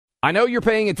I know you're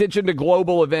paying attention to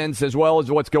global events as well as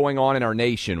what's going on in our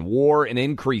nation. War and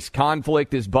increased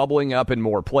conflict is bubbling up in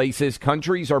more places.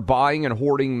 Countries are buying and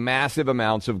hoarding massive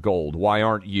amounts of gold. Why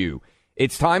aren't you?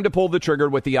 It's time to pull the trigger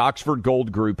with the Oxford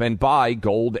Gold Group and buy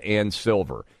gold and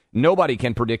silver. Nobody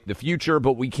can predict the future,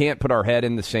 but we can't put our head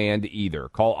in the sand either.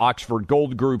 Call Oxford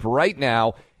Gold Group right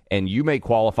now, and you may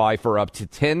qualify for up to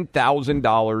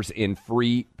 $10,000 in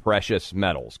free precious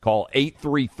metals. Call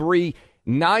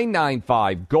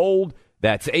 833-995-GOLD.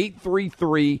 That's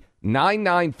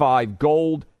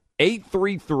 833-995-GOLD,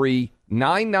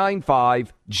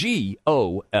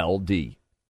 833-995-GOLD.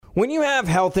 When you have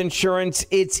health insurance,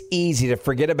 it's easy to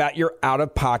forget about your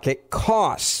out-of-pocket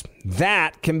costs.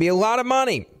 That can be a lot of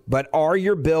money, but are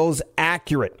your bills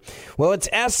accurate? Well, it's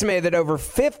estimated that over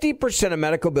 50% of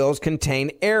medical bills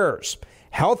contain errors.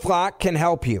 HealthLock can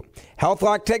help you.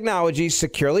 HealthLock technology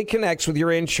securely connects with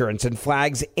your insurance and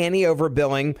flags any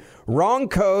overbilling, wrong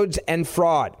codes, and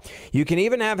fraud. You can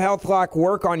even have HealthLock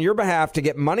work on your behalf to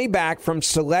get money back from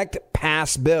select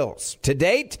past bills. To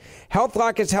date,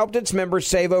 HealthLock has helped its members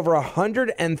save over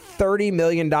 $130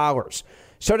 million.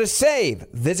 So to save,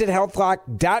 visit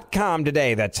healthlock.com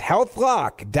today. That's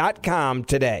healthlock.com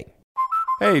today.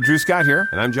 Hey, Drew Scott here,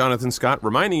 and I'm Jonathan Scott,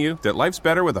 reminding you that life's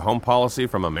better with a home policy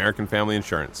from American Family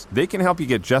Insurance. They can help you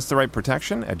get just the right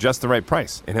protection at just the right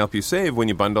price and help you save when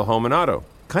you bundle home and auto.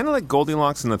 Kind of like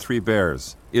Goldilocks and the Three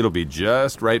Bears. It'll be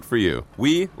just right for you.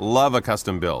 We love a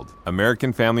custom build.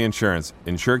 American Family Insurance.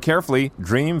 Insure carefully,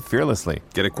 dream fearlessly.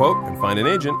 Get a quote and find an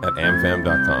agent at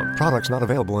amfam.com. Products not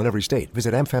available in every state.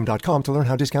 Visit amfam.com to learn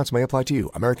how discounts may apply to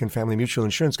you. American Family Mutual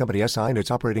Insurance Company SI and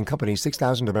its operating company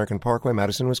 6000 American Parkway,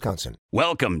 Madison, Wisconsin.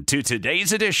 Welcome to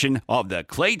today's edition of the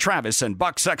Clay Travis and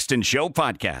Buck Sexton Show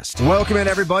podcast. Welcome in,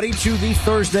 everybody, to the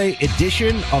Thursday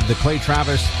edition of the Clay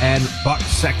Travis and Buck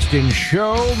Sexton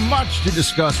Show. Much to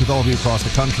discuss with all of you across the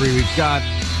country. We've got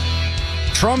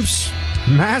Trump's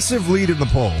massive lead in the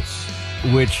polls,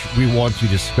 which we want to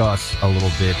discuss a little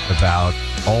bit about.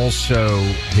 Also,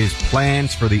 his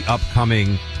plans for the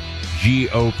upcoming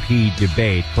GOP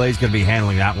debate. Clay's going to be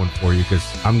handling that one for you because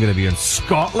I'm going to be in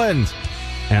Scotland.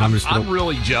 And I'm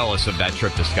really jealous of that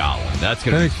trip to Scotland. That's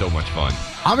going to be so much fun.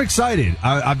 I'm excited.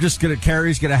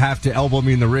 Carrie's going to have to elbow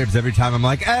me in the ribs every time I'm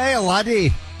like, hey,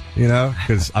 laddie. You know,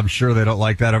 because I'm sure they don't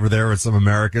like that over there with some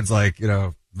Americans, like, you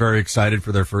know, very excited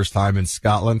for their first time in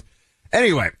Scotland.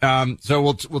 Anyway, so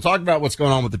we'll talk about what's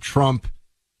going on with the Trump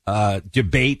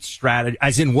debate strategy,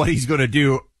 as in what he's going to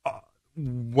do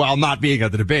while not being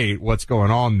at the debate, what's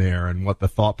going on there and what the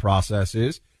thought process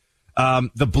is.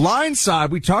 The blind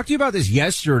side, we talked to you about this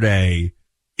yesterday.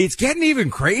 It's getting even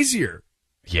crazier.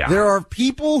 Yeah. There are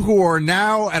people who are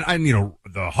now, and you know,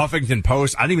 the Huffington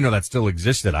Post, I didn't even know that still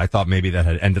existed. I thought maybe that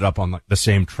had ended up on like the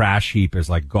same trash heap as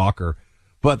like Gawker.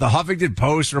 But the Huffington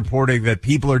Post reporting that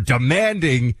people are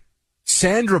demanding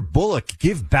Sandra Bullock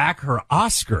give back her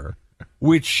Oscar,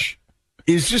 which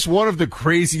is just one of the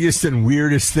craziest and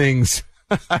weirdest things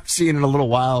I've seen in a little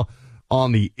while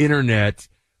on the internet.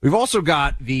 We've also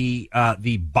got the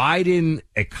Biden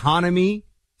economy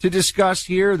to discuss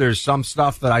here. There's some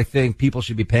stuff that I think people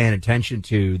should be paying attention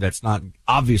to that's not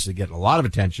obviously getting a lot of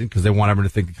attention because they want everyone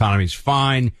to think the economy's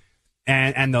fine.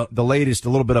 And the latest, a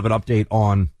little bit of an update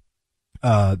on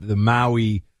the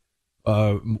Maui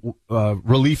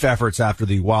relief efforts after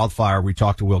the wildfire. We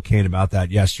talked to Will Kane about that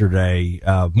yesterday.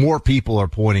 More people are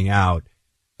pointing out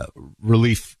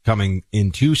relief coming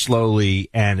in too slowly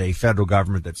and a federal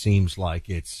government that seems like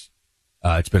it's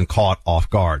been caught off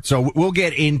guard. So we'll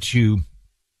get into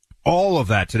all of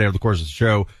that today over the course of the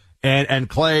show. And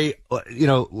Clay, you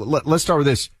know, let's start with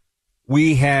this.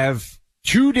 We have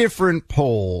two different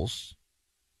polls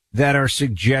that are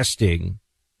suggesting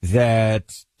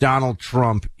that Donald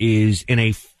Trump is in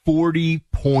a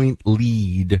 40-point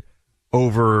lead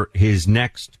over his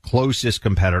next closest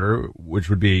competitor,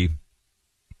 which would be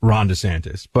Ron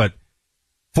DeSantis. But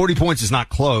 40 points is not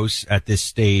close at this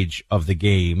stage of the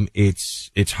game. It's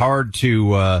hard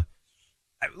to,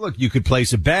 look, you could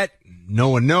place a bet. No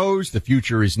one knows. The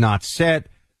future is not set.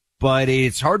 But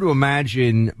it's hard to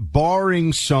imagine,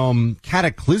 barring some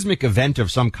cataclysmic event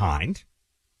of some kind,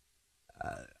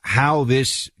 how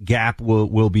this gap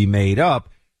will be made up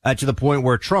to the point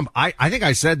where Trump, I think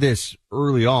I said this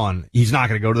early on, he's not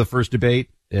going to go to the first debate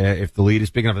if the lead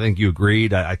is big enough. I think you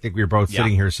agreed. I think we were both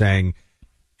sitting here saying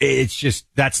it's just,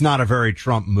 that's not a very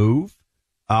Trump move.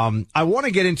 I want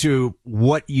to get into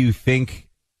what you think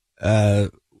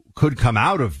could come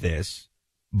out of this.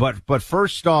 But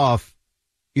first off,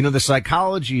 you know, the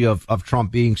psychology of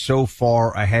Trump being so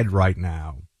far ahead right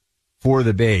now for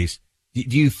the base.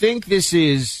 Do you think this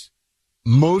is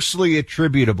mostly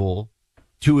attributable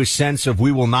to a sense of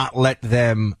we will not let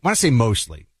them, I want to say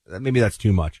mostly, maybe that's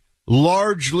too much,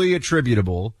 largely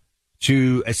attributable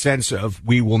to a sense of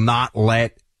we will not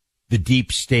let the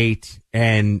deep state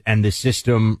and the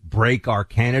system break our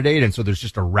candidate. And so there's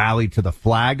just a rally to the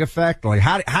flag effect. Like,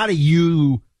 how do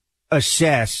you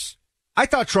assess? I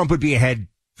thought Trump would be ahead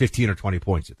 15 or 20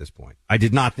 points at this point. I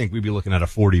did not think we'd be looking at a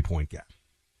 40-point gap.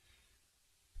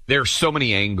 There's so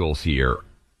many angles here.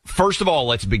 First of all,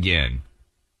 let's begin.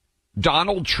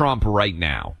 Donald Trump right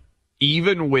now,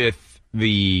 even with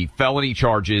the felony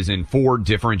charges in 4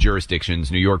 different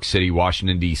jurisdictions, New York City,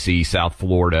 Washington, D.C., South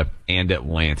Florida, and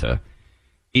Atlanta,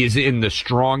 is in the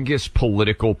strongest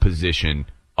political position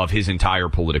of his entire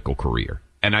political career.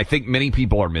 And I think many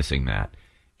people are missing that.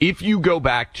 If you go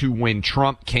back to when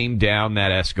Trump came down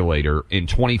that escalator in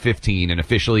 2015 and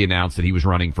officially announced that he was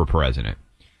running for president,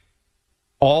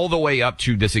 all the way up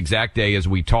to this exact day as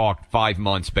we talked, 5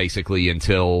 months basically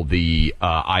until the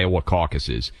Iowa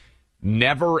caucuses,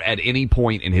 never at any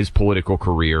point in his political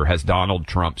career has Donald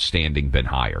Trump's standing been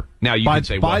higher. Now you can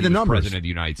say, well, he was president of the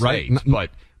United States,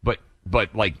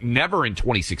 but like never in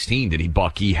 2016 did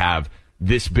Bucky have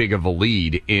this big of a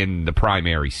lead in the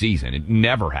primary season. It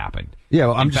never happened. Yeah,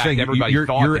 well, I'm just saying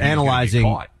you're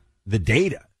analyzing the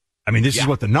data. I mean, this is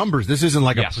what the numbers, this isn't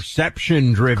like a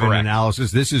perception-driven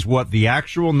analysis. This is what the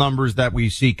actual numbers that we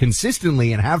see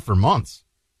consistently and have for months.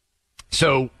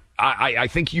 So I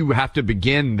think you have to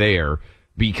begin there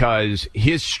because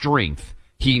his strength,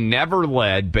 he never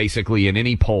led basically in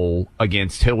any poll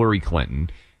against Hillary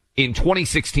Clinton. In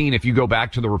 2016, if you go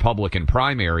back to the Republican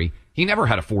primary, he never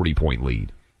had a 40-point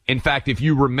lead. In fact, if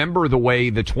you remember the way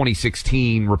the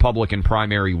 2016 Republican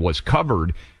primary was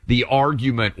covered, the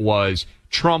argument was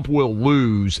Trump will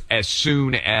lose as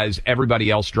soon as everybody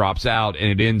else drops out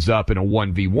and it ends up in a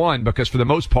 1v1 because for the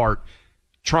most part,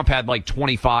 Trump had like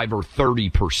 25 or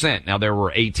 30%. Now there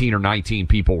were 18 or 19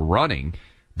 people running,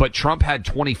 but Trump had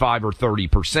 25 or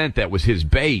 30%. That was his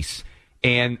base.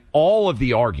 And all of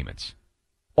the arguments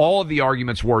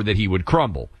were that he would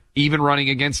crumble. Even running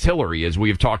against Hillary, as we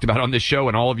have talked about on this show,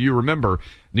 and all of you remember,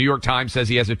 New York Times says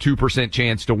he has a 2%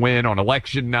 chance to win on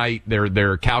election night,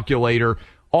 their calculator,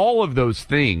 all of those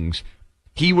things,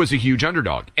 he was a huge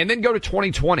underdog. And then go to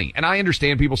 2020, and I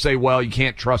understand people say, well, you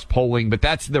can't trust polling, but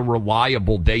that's the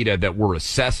reliable data that we're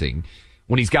assessing.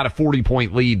 When he's got a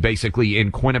 40-point lead basically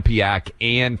in Quinnipiac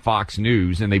and Fox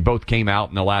News, and they both came out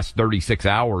in the last 36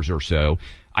 hours or so,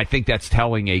 I think that's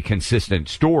telling a consistent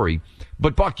story.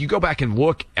 But, Buck, you go back and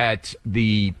look at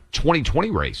the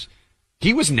 2020 race.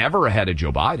 He was never ahead of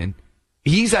Joe Biden.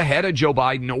 He's ahead of Joe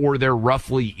Biden, or they're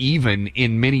roughly even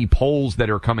in many polls that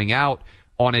are coming out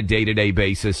on a day-to-day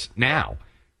basis now.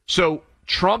 So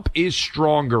Trump is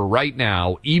stronger right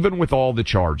now, even with all the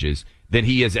charges, than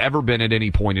he has ever been at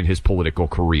any point in his political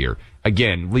career.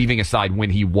 Again, leaving aside when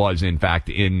he was, in fact,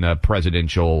 in the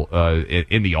presidential,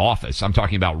 in the office. I'm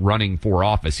talking about running for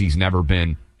office. He's never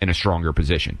been in a stronger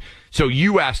position. So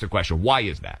you asked the question, why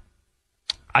is that?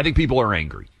 I think people are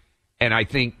angry. And I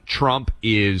think Trump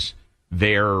is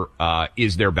their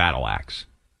battle axe.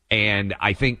 And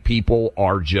I think people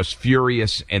are just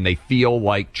furious and they feel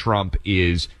like Trump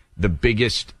is the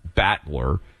biggest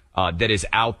battler that is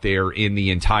out there in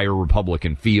the entire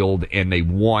Republican field, and they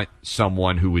want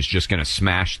someone who is just going to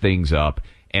smash things up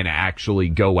and actually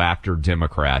go after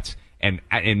Democrats. And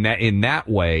in that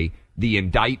way, the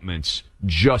indictments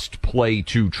just play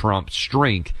to Trump's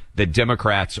strength that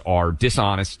Democrats are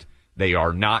dishonest. They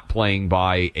are not playing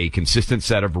by a consistent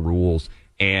set of rules.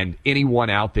 And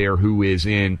anyone out there who is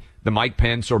in the Mike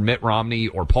Pence or Mitt Romney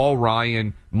or Paul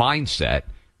Ryan mindset,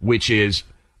 which is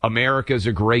America's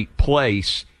a great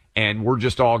place and we're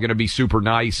just all going to be super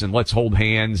nice and let's hold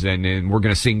hands and we're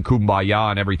going to sing Kumbaya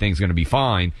and everything's going to be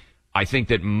fine. I think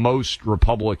that most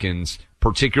Republicans,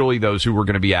 particularly those who were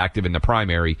going to be active in the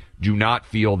primary, do not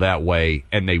feel that way,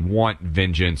 and they want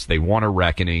vengeance, they want a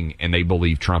reckoning, and they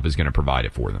believe Trump is going to provide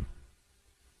it for them.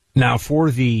 Now, for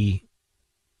the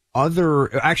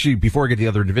other, actually, before I get to the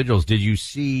other individuals, did you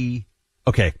see,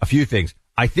 okay, a few things.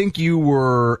 I think you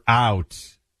were out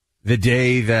the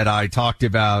day that I talked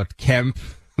about Kemp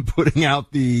putting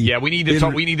out the. Yeah, we need to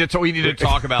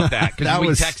talk about that because we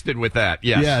texted with that.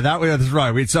 Yes. Yeah, that's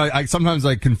right. Sometimes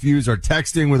I confuse our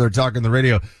texting with our talking on the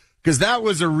radio because that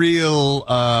was a real,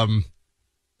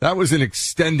 that was an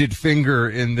extended finger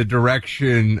in the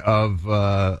direction of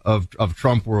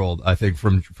Trump world. I think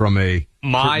from a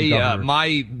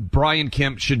my Brian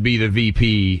Kemp should be the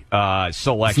VP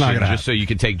selection just so you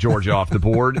can take Georgia off the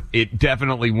board. It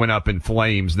definitely went up in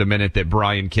flames the minute that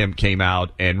Brian Kemp came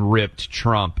out and ripped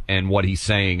Trump and what he's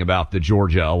saying about the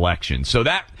Georgia election. So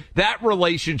that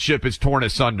relationship is torn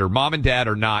asunder. Mom and dad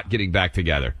are not getting back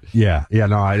together. Yeah,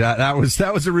 no, that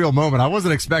was a real moment. I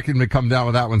wasn't expecting him to come down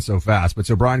with that one so fast. But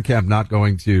so Brian Kemp not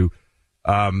going to,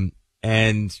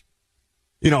 and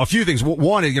a few things.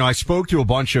 One, I spoke to a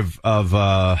bunch of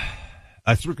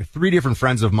three different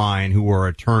friends of mine who were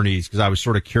attorneys because I was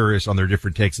sort of curious on their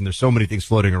different takes, and there's so many things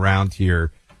floating around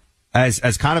here.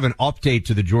 As kind of an update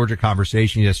to the Georgia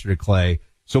conversation yesterday, Clay.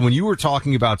 So when you were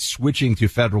talking about switching to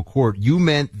federal court, you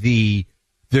meant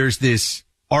there's this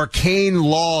arcane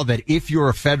law that if you're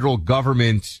a federal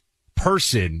government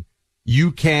person,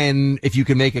 if you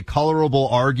can make a colorable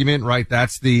argument, right? I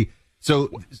think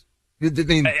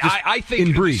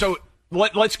in brief. So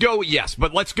let's go. Yes,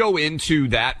 but let's go into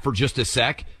that for just a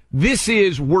sec.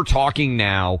 We're talking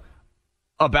now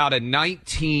about a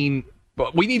 19.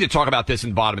 But we need to talk about this in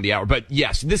the bottom of the hour. But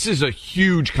yes, this is a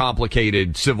huge,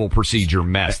 complicated civil procedure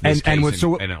mess.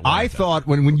 I thought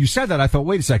when you said that, I thought,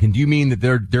 wait a second, do you mean that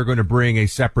they're going to bring a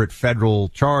separate federal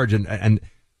charge? And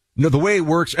no, the way it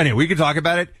works. Anyway, we can talk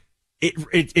about it.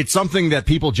 It's something that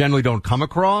people generally don't come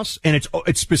across, and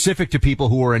it's specific to people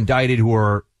who are indicted who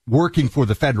are working for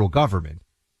the federal government.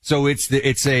 So it's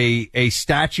a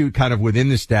statute kind of within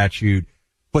the statute.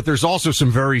 But there's also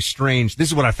some very strange, this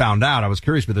is what I found out. I was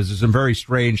curious, but there's some very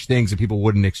strange things that people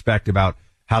wouldn't expect about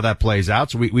how that plays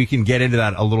out. So we can get into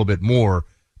that a little bit more,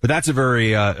 but that's a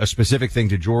very, a specific thing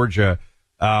to Georgia.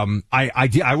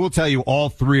 I will tell you all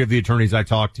three of the attorneys I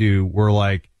talked to were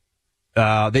like,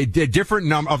 they did different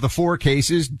of the four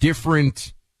cases,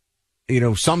 different,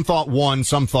 some thought one,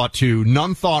 some thought two,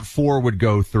 none thought four would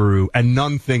go through, and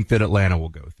none think that Atlanta will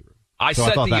go through. I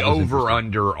set the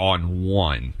over-under on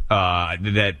one,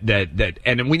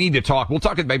 and we need to talk. We'll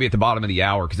talk maybe at the bottom of the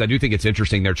hour, because I do think it's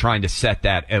interesting. They're trying to set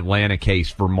that Atlanta case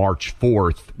for March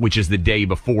 4th, which is the day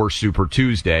before Super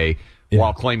Tuesday,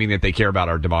 while claiming that they care about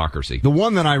our democracy. The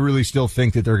one that I really still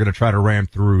think that they're going to try to ram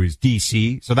through is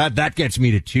D.C., so that gets me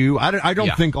to 2. I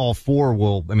don't think all 4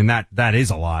 will. I mean, that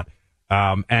is a lot.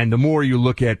 And the more you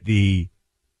look at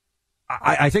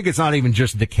I think it's not even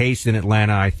just the case in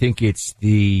Atlanta. I think it's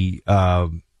the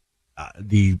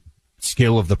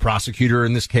skill of the prosecutor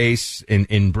in this case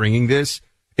in bringing this.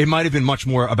 It might have been much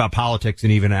more about politics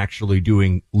than even actually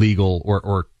doing legal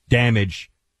or damage.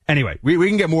 Anyway, we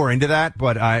can get more into that,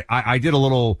 but I did a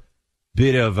little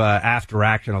bit of after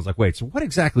action. I was like, wait, so what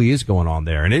exactly is going on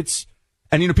there?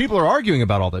 And people are arguing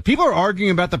about all that. People are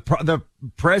arguing about the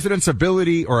president's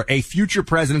ability, or a future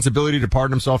president's ability, to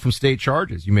pardon himself from state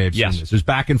charges. You may have seen this. There's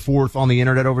back and forth on the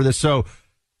internet over this. So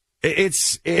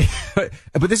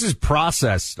but this is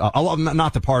processed.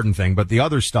 Not the pardon thing, but the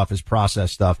other stuff is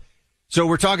processed stuff. So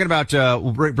we're talking about,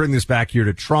 we'll bring this back here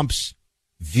to Trump's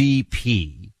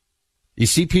VP. You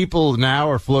see people now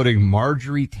are floating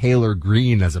Marjorie Taylor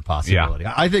Greene as a possibility.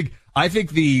 Yeah. I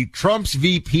think the Trump's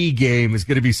VP game is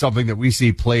going to be something that we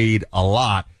see played a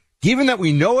lot. Given that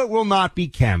we know it will not be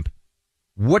Kemp,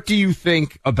 what do you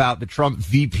think about the Trump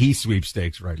VP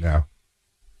sweepstakes right now?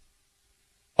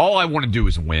 All I want to do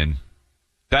is win.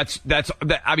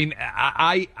 I mean,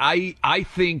 I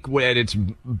think at its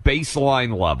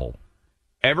baseline level,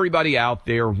 everybody out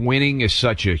there, winning is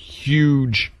such a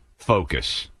huge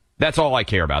focus. That's all I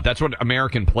care about. That's what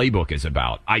American Playbook is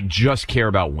about. I just care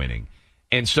about winning.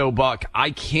 And so, Buck,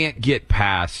 I can't get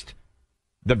past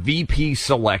the VP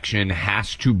selection.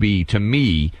 Has to be, to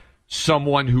me,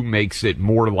 someone who makes it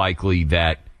more likely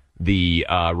that the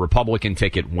Republican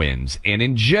ticket wins. And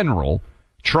in general,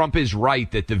 Trump is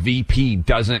right that the VP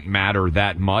doesn't matter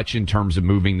that much in terms of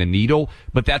moving the needle.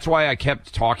 But that's why I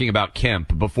kept talking about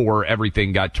Kemp before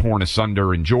everything got torn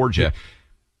asunder in Georgia.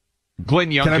 Glenn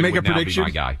Youngkin would now be my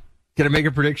guy. Can I make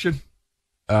a prediction?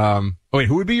 Wait,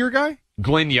 who would be your guy?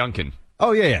 Glenn Youngkin.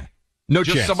 Oh, yeah. No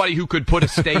Just chance. Somebody who could put a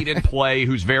state in play,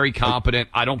 who's very competent.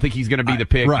 I don't think he's going to be the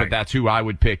pick, right. But that's who I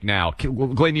would pick now.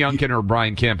 Glenn Youngkin or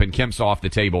Brian Kemp, and Kemp's off the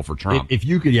table for Trump. If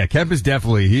you could, Kemp is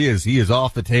definitely, he is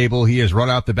off the table. He has run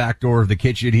out the back door of the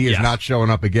kitchen. He is not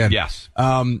showing up again. Yes.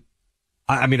 The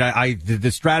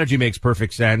strategy makes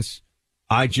perfect sense.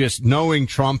 I just, knowing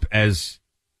Trump as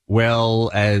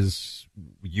well as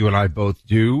you and I both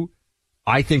do,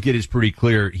 I think it is pretty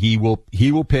clear he will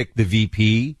pick the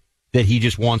VP that he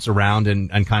just wants around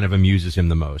and kind of amuses him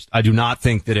the most. I do not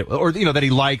think that that he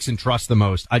likes and trusts the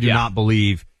most. I do not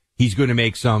believe he's going to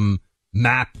make some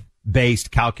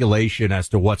map-based calculation as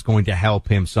to what's going to help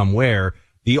him somewhere.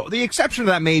 The exception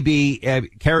to that may be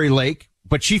Carrie Lake,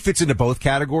 but she fits into both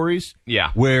categories.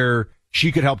 Yeah. Where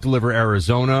she could help deliver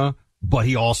Arizona, but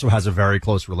he also has a very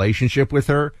close relationship with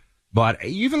her. But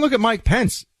you even look at Mike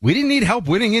Pence. We didn't need help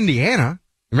winning Indiana.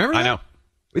 Remember that? I know.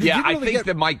 I think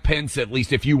that Mike Pence, at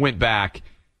least if you went back,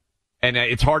 and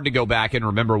it's hard to go back and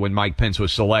remember when Mike Pence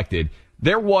was selected,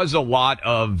 there was a lot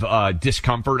of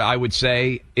discomfort, I would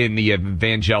say, in the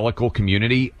evangelical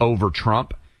community over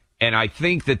Trump. And I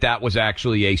think that was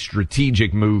actually a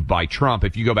strategic move by Trump,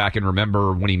 if you go back and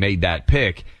remember when he made that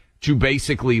pick, to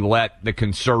basically let the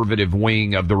conservative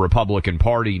wing of the Republican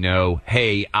Party know,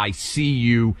 hey, I see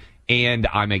you, and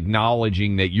I'm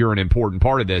acknowledging that you're an important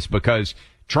part of this, because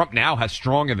Trump now has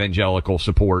strong evangelical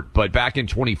support, but back in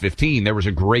 2015, there was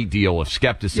a great deal of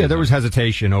skepticism. Yeah, there was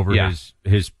hesitation over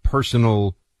his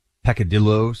personal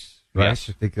peccadillos, right? Yes.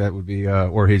 I think that would be,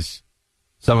 or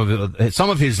some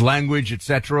of his language,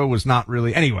 etc., was not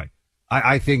really. Anyway,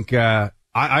 I think I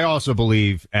also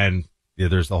believe, and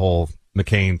there's the whole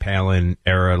McCain Palin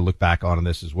era. Look back on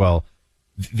this as well.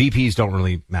 VPs don't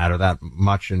really matter that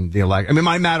much in the election. I mean, it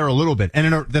might matter a little bit.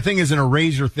 And the thing is, in a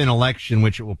razor-thin election,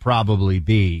 which it will probably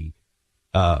be,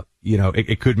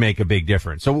 it could make a big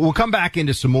difference. So we'll come back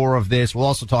into some more of this. We'll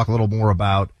also talk a little more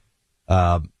about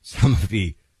some of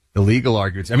the legal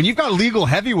arguments. I mean, you've got legal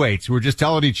heavyweights who are just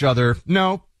telling each other,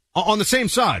 no, on the same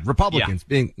side. Republicans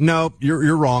being, no,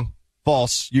 you're wrong,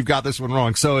 false. You've got this one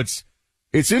wrong. So it's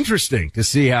interesting to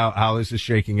see how this is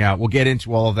shaking out. We'll get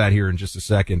into all of that here in just a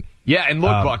second. Yeah, and look,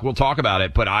 Buck, we'll talk about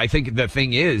it, but I think the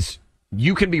thing is,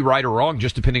 you can be right or wrong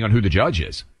just depending on who the judge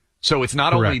is. So it's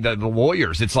not only the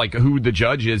lawyers, it's like who the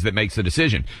judge is that makes the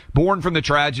decision. Born from the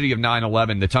tragedy of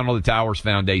 9/11, the Tunnel to Towers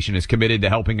Foundation is committed to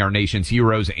helping our nation's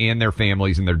heroes and their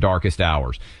families in their darkest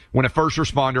hours. When a first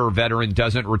responder or veteran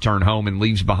doesn't return home and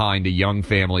leaves behind a young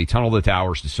family, Tunnel to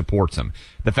Towers supports them.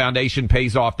 The foundation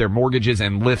pays off their mortgages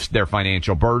and lifts their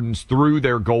financial burdens through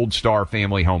their Gold Star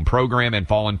Family Home Program and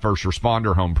Fallen First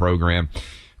Responder Home Program.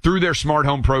 Through their Smart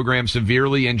Home program,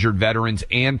 severely injured veterans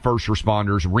and first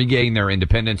responders regain their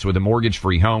independence with a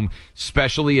mortgage-free home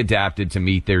specially adapted to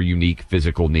meet their unique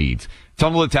physical needs.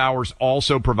 Tunnel to Towers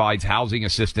also provides housing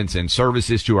assistance and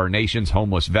services to our nation's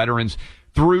homeless veterans.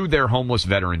 Through their homeless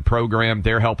veteran program,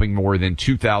 they're helping more than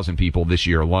 2,000 people this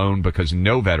year alone, because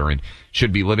no veteran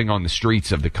should be living on the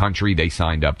streets of the country they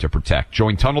signed up to protect.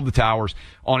 Join Tunnel to Towers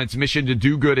on its mission to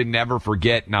do good and never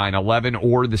forget 9/11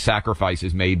 or the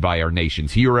sacrifices made by our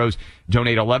nation's heroes.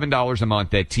 Donate $11 a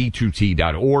month at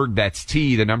T2T.org. That's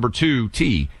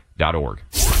T2T.org.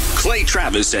 Clay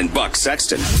Travis and Buck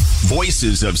Sexton,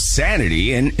 voices of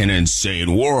sanity in an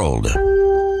insane world.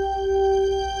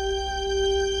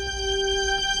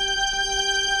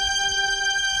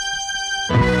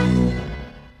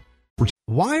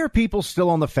 Why are people still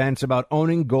on the fence about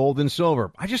owning gold and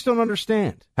silver? I just don't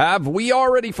understand. Have we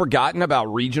already forgotten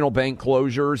about regional bank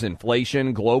closures,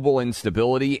 inflation, global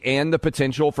instability, and the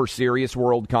potential for serious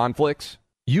world conflicts?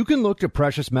 You can look to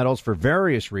precious metals for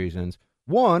various reasons.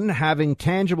 1, having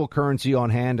tangible currency on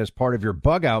hand as part of your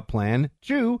bug-out plan.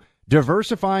 2,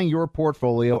 diversifying your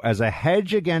portfolio as a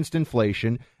hedge against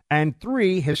inflation. And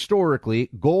 3, historically,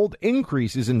 gold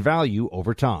increases in value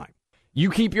over time. You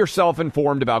keep yourself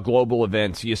informed about global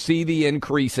events. You see the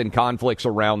increase in conflicts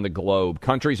around the globe.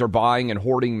 Countries are buying and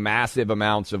hoarding massive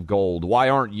amounts of gold. Why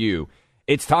aren't you?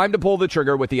 It's time to pull the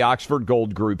trigger with the Oxford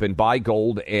Gold Group and buy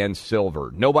gold and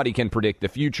silver. Nobody can predict the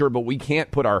future, but we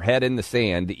can't put our head in the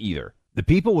sand either. The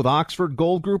people with Oxford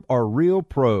Gold Group are real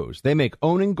pros. They make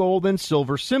owning gold and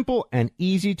silver simple and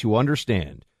easy to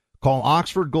understand. Call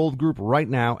Oxford Gold Group right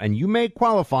now, and you may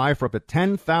qualify for up to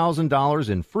 $10,000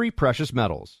 in free precious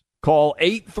metals. Call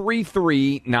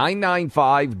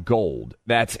 833-995-GOLD.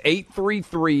 That's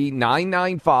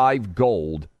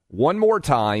 833-995-GOLD. One more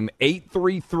time,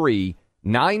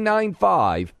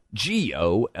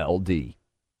 833-995-GOLD.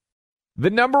 The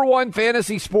number one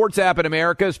fantasy sports app in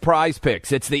America is Prize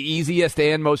Picks. It's the easiest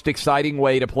and most exciting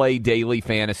way to play daily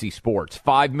fantasy sports.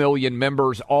 5 million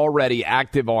members already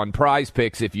active on Prize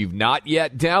Picks. If you've not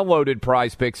yet downloaded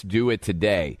Prize Picks, do it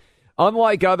today.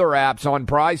 Unlike other apps, on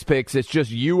Prize Picks, it's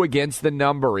just you against the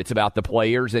number. It's about the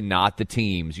players and not the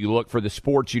teams. You look for the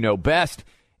sports you know best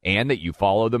and that you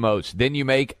follow the most. Then you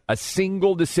make a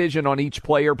single decision on each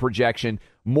player projection,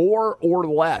 more or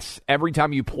less. Every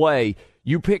time you play,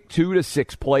 you pick 2 to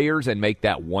 6 players and make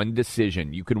that one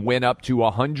decision. You can win up to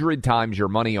 100 times your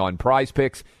money on Prize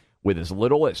Picks with as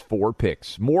little as 4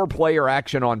 picks. More player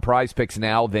action on Prize Picks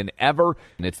now than ever,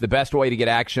 and it's the best way to get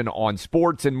action on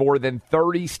sports in more than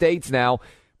 30 states now.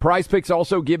 Prize Picks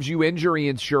also gives you injury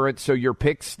insurance, so your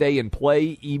picks stay in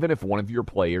play even if one of your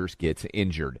players gets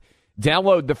injured.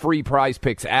 Download the free Prize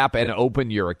Picks app and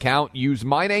open your account. Use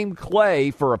my name,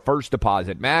 Clay, for a first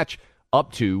deposit match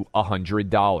up to $100.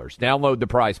 Download the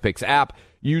Prize Picks app.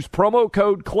 Use promo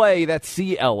code CLAY, that's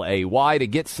CLAY, to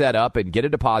get set up and get a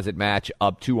deposit match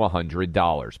up to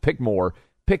 $100. Pick more,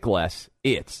 pick less.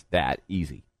 It's that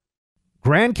easy.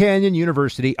 Grand Canyon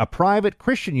University, a private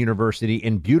Christian university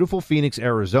in beautiful Phoenix,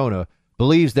 Arizona,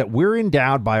 believes that we're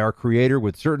endowed by our Creator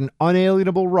with certain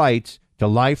unalienable rights to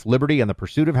life, liberty, and the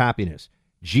pursuit of happiness.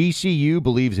 GCU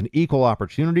believes in equal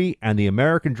opportunity, and the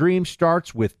American dream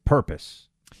starts with purpose.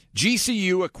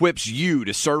 GCU equips you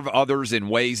to serve others in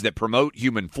ways that promote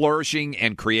human flourishing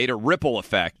and create a ripple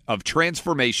effect of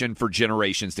transformation for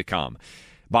generations to come.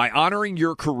 By honoring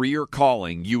your career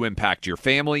calling, you impact your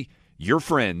family, your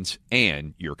friends,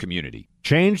 and your community.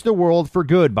 Change the world for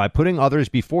good by putting others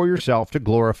before yourself to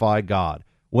glorify God.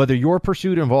 Whether your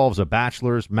pursuit involves a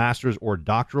bachelor's, master's, or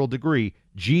doctoral degree,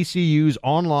 GCU's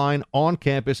online,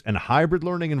 on-campus, and hybrid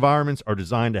learning environments are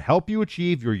designed to help you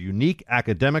achieve your unique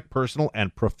academic, personal,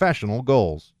 and professional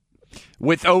goals.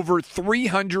 With over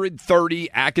 330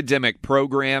 academic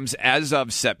programs as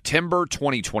of September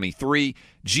 2023,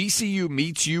 GCU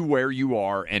meets you where you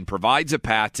are and provides a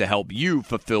path to help you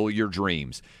fulfill your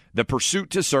dreams. The pursuit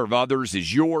to serve others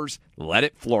is yours. Let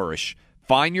it flourish.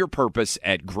 Find your purpose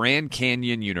at Grand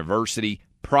Canyon University,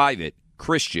 private,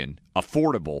 Christian,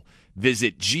 affordable.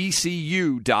 Visit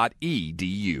gcu.edu.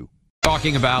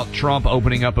 Talking about Trump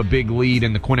opening up a big lead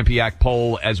in the Quinnipiac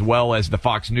poll as well as the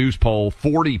Fox News poll,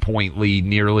 40-point lead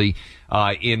nearly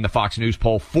in the Fox News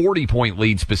poll, 40-point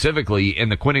lead specifically in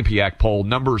the Quinnipiac poll,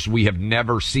 numbers we have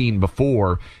never seen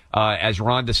before as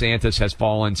Ron DeSantis has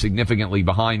fallen significantly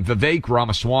behind. Vivek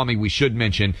Ramaswamy, we should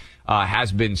mention,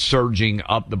 has been surging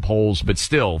up the polls, but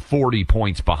still 40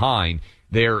 points behind.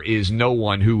 There is no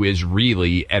one who is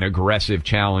really an aggressive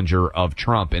challenger of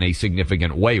Trump in a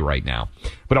significant way right now.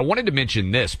 But I wanted to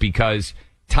mention this because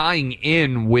tying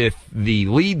in with the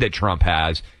lead that Trump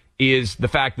has is the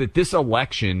fact that this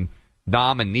election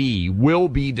nominee will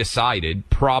be decided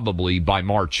probably by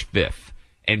March 5th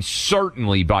and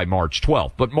certainly by March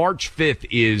 12th. But March 5th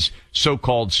is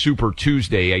so-called Super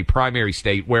Tuesday, a primary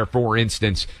state where, for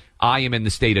instance, I am in the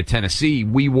state of Tennessee.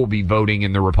 We will be voting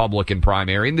in the Republican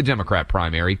primary and the Democrat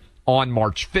primary on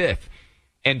March 5th.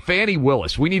 And Fani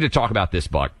Willis, we need to talk about this,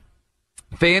 Buck.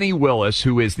 Fani Willis,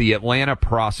 who is the Atlanta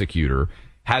prosecutor,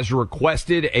 has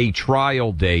requested a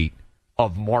trial date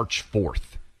of March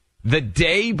 4th, the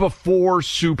day before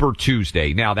Super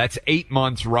Tuesday. Now, that's 8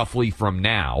 months roughly from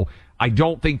now. I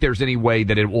don't think there's any way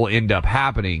that it will end up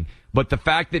happening. But the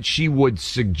fact that she would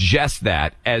suggest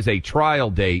that as a trial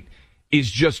date is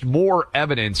just more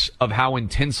evidence of how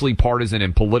intensely partisan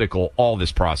and political all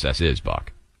this process is,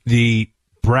 Buck. The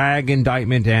Bragg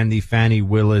indictment and the Fani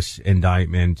Willis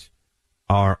indictment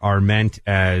are meant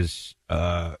as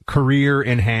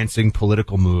career-enhancing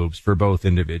political moves for both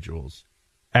individuals.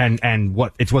 And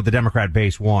what the Democrat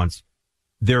base wants.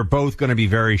 They're both going to be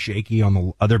very shaky on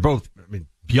the they're both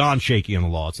beyond shaky on the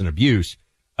law. It's an abuse.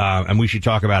 And we should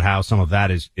talk about how some of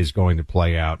that is going to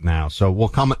play out now. So we'll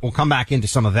come back into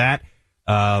some of that.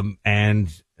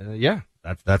 That's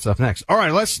up next. All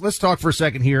right, let's talk for a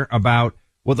second here about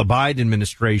what the Biden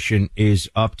administration is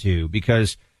up to,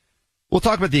 because we'll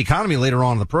talk about the economy later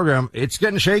on in the program. It's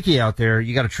getting shaky out there.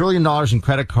 You got $1 trillion in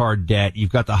credit card debt. You've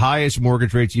got the highest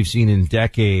mortgage rates you've seen in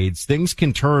decades. Things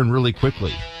can turn really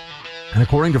quickly. And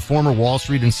according to former Wall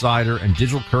Street insider and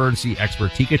digital currency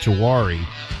expert Tika Tiwari,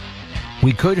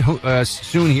 we could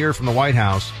soon hear from the White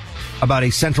House about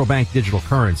a central bank digital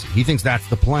currency. He thinks that's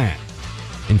the plan.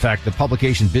 In fact, the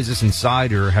publication Business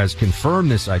Insider has confirmed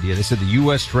this idea. They said the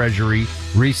U.S. Treasury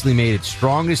recently made its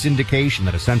strongest indication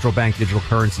that a central bank digital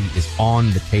currency is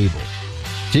on the table.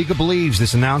 Tika believes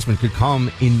this announcement could come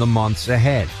in the months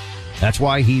ahead. That's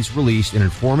why he's released an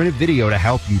informative video to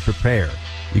help you prepare.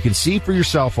 You can see for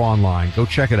yourself online. Go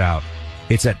check it out.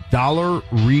 It's at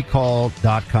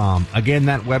dollarrecall.com. Again,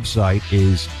 that website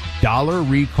is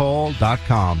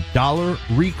dollarrecall.com.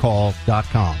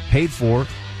 Dollarrecall.com. Paid for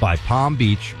by Palm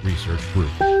Beach Research Group.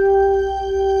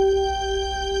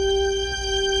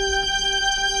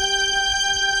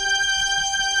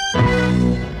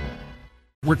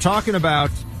 We're talking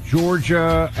about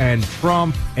Georgia and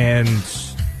Trump and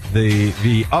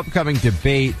the upcoming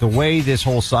debate, the way this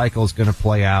whole cycle is going to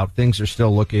play out. Things are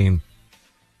still looking,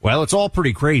 well, it's all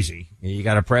pretty crazy. You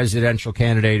got a presidential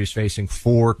candidate who's facing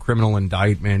 4 criminal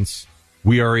indictments.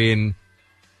 We are in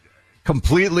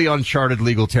completely uncharted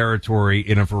legal territory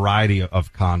in a variety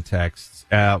of contexts.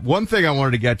 One thing I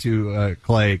wanted to get to,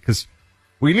 Clay, because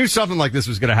we knew something like this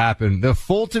was going to happen. The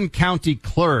Fulton County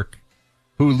clerk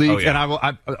who leaked, and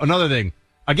another thing,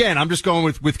 again, I'm just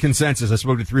going with consensus. I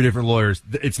spoke to 3 different lawyers.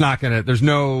 It's not going to, there's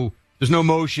no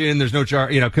motion, there's no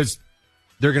charge, because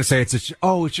they're going to say it's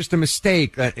just a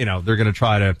mistake. They're going to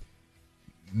try to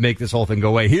make this whole thing go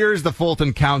away. Here's the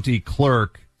Fulton County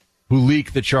clerk who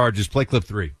leaked the charges. Play clip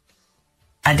 3.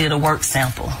 I did a work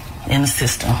sample in the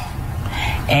system,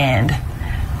 And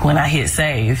when I hit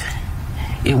save,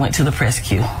 it went to the press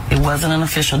queue. It wasn't an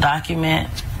official document.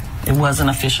 It wasn't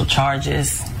official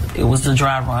charges. It was the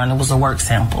dry run. It was a work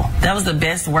sample. That was the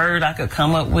best word I could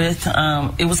come up with.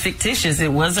 It was fictitious.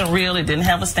 It wasn't real. It didn't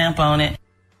have a stamp on it.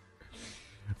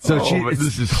 So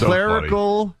this is so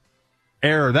clerical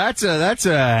error. That's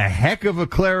a heck of a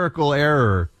clerical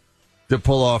error to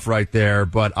pull off right there.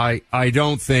 But I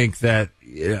don't think that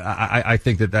I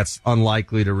think that that's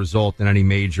unlikely to result in any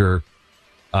major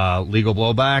legal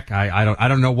blowback. I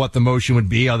don't know what the motion would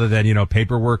be other than,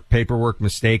 paperwork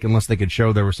mistake, unless they could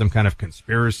show there was some kind of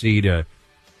conspiracy to,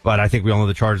 but I think we all know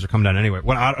the charges are coming down anyway.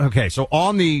 Okay. So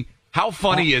how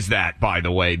funny is that, by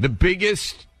the way? The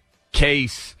biggest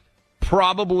case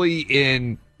probably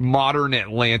in modern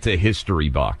Atlanta history,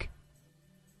 Buck.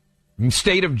 In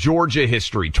state of Georgia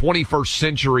history, 21st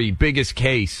century biggest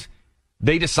case.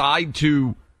 They decide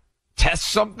to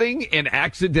test something and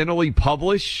accidentally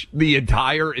publish the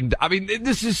entire. I mean,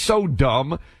 this is so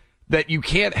dumb that you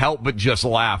can't help but just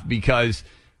laugh, because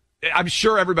I'm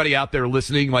sure everybody out there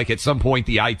listening, like at some point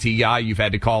the IT guy, you've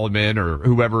had to call him in, or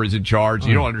whoever is in charge.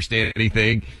 You don't understand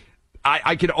anything.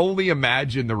 I can only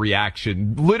imagine the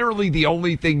reaction. Literally the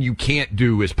only thing you can't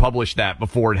do is publish that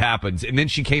before it happens. And then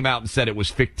she came out and said it was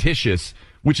fictitious,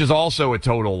 which is also a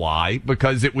total lie,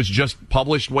 because it was just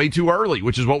published way too early,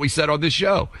 which is what we said on this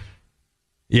show.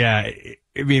 Yeah,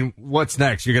 I mean, what's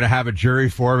next? You're going to have a jury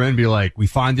foreman and be like, we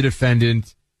find the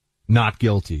defendant not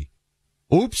guilty.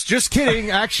 Oops, just kidding.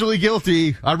 Actually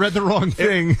guilty. I read the wrong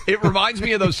thing. It reminds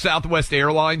me of those Southwest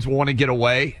Airlines want to get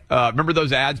away. Remember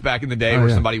those ads back in the day where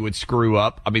somebody would screw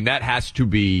up? I mean, that has to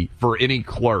be, for any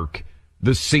clerk,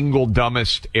 the single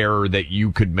dumbest error that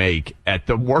you could make at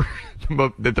the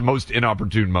most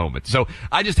inopportune moment. So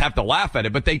I just have to laugh at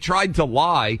it. But they tried to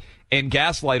lie and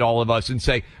gaslight all of us and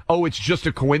say, oh, it's just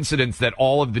a coincidence that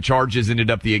all of the charges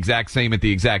ended up the exact same at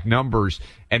the exact numbers,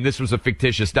 and this was a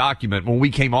fictitious document. When we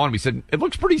came on, we said it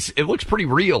looks pretty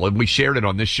real, and we shared it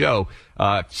on this show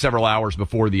several hours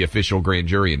before the official grand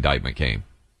jury indictment came.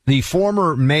 The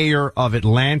former mayor of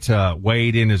Atlanta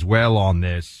weighed in as well on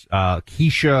this.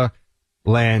 Keisha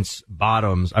Lance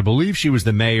Bottoms, I believe she was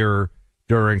the mayor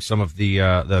during some of the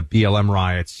BLM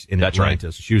riots in Atlanta.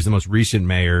 Right. So she was the most recent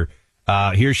mayor.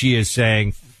 Here she is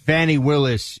saying Fannie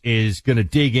Willis is going to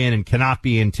dig in and cannot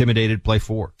be intimidated. Play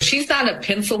 4. She's not a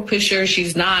pencil pusher.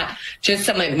 She's not just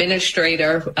some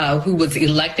administrator who was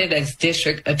elected as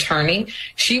district attorney.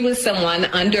 She was someone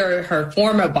under her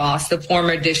former boss, the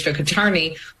former district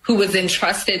attorney, who was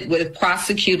entrusted with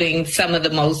prosecuting some of the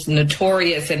most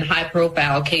notorious and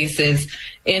high-profile cases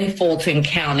in Fulton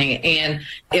County. And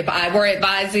if I were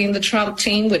advising the Trump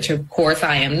team, which of course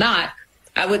I am not,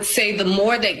 I would say the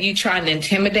more that you try and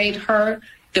intimidate her,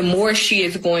 the more she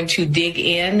is going to dig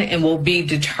in and will be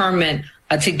determined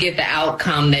to get the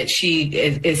outcome that she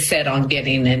is set on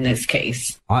getting in this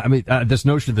case. I mean, this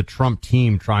notion of the Trump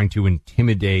team trying to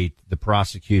intimidate the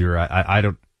prosecutor, I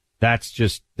don't. That's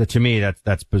just, to me,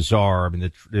 that's bizarre. I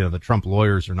mean, the Trump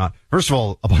lawyers are not. First of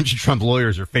all, a bunch of Trump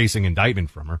lawyers are facing indictment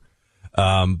from her.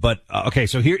 Okay,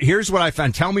 so here's what I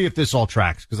found. Tell me if this all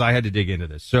tracks, because I had to dig into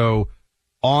this. So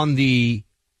on the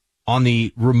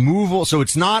removal, so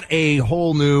it's not a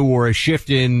whole new or a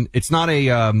shift in, it's not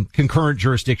a concurrent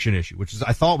jurisdiction issue, which is,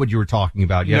 I thought, what you were talking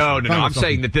about. Yes, No. I'm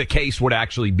saying that the case would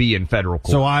actually be in federal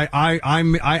court. So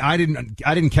I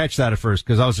didn't catch that at first,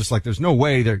 because I was just like, there's no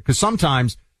way there, because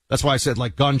sometimes, that's why I said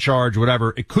like gun charge,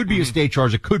 whatever. It could be a state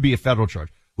charge. It could be a federal charge.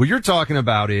 What you're talking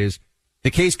about is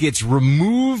the case gets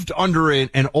removed under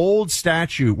an old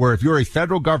statute where if you're a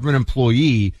federal government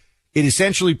employee, it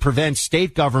essentially prevents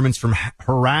state governments from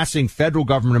harassing federal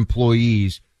government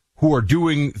employees who are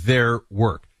doing their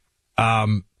work.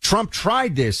 Trump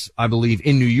tried this, I believe,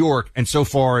 in New York, and so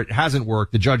far it hasn't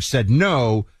worked. The judge said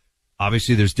no.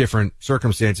 Obviously, there's different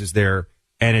circumstances there,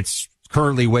 and it's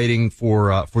currently waiting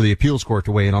for the appeals court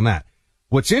to weigh in on that.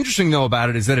 What's interesting, though, about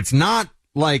it is that it's not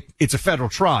like it's a federal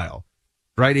trial,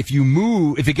 right? If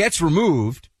it gets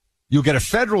removed, you'll get a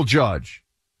federal judge,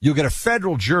 you'll get a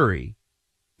federal jury,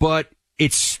 but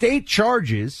it's state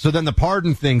charges, so then the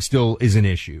pardon thing still is an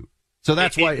issue. So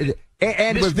that's why.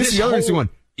 This is the other one.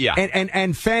 Yeah.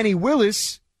 And Fannie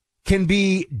Willis can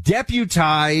be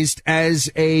deputized as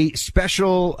a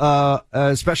special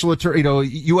attorney,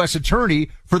 U.S. attorney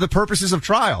for the purposes of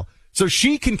trial. So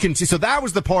she can continue. So that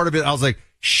was the part of it. I was like,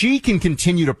 she can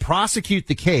continue to prosecute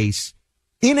the case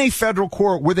in a federal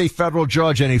court with a federal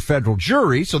judge and a federal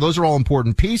jury. So those are all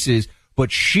important pieces. But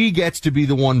she gets to be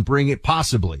the one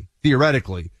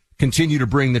theoretically, continue to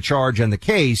bring the charge and the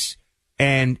case.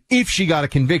 And if she got a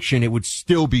conviction, it would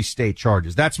still be state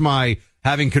charges. That's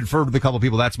having conferred with a couple of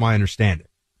people, that's my understanding.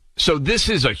 So this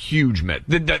is a huge myth.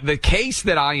 The case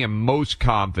that I am most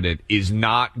confident is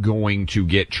not going to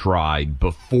get tried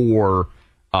before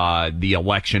the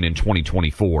election in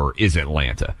 2024 is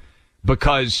Atlanta.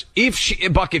 Because if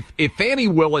Fani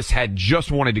Willis had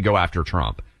just wanted to go after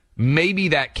Trump, maybe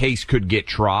that case could get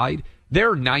tried. There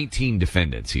are 19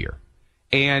 defendants here.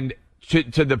 And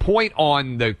to the point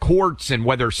on the courts and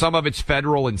whether some of it's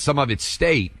federal and some of it's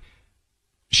state,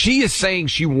 she is saying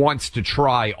she wants to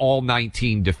try all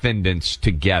 19 defendants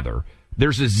together.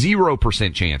 There's a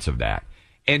 0% chance of that.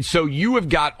 And so you have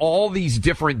got all these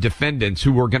different defendants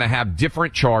who are going to have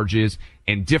different charges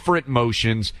and different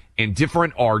motions and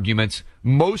different arguments.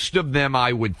 Most of them,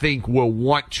 I would think, will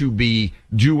want to be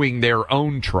doing their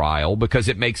own trial because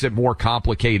it makes it more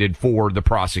complicated for the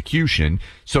prosecution.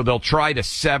 So they'll try to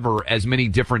sever as many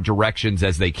different directions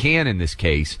as they can in this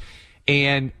case.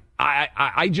 And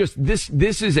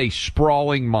this is a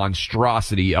sprawling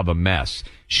monstrosity of a mess.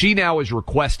 She now is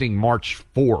requesting March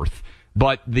 4th,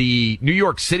 but the New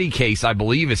York City case, I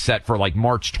believe, is set for like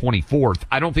March 24th.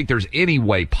 I don't think there's any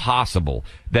way possible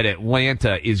that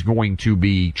Atlanta is going to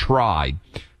be tried.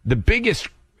 The biggest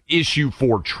issue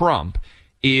for Trump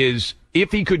is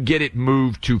if he could get it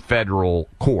moved to federal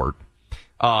court,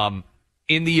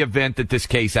 in the event that this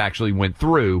case actually went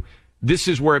through. This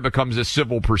is where it becomes a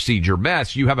civil procedure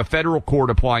mess. You have a federal court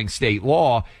applying state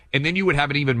law, and then you would have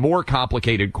an even more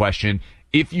complicated question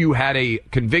if you had a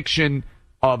conviction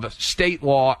of state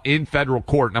law in federal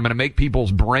court. And I'm going to make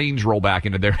people's brains roll back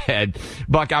into their head.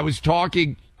 Buck, I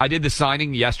did the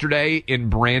signing yesterday in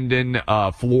Brandon,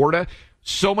 Florida.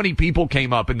 So many people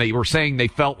came up and they were saying they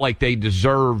felt like they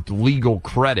deserved legal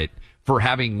credit for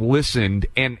having listened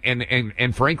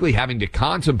and frankly having to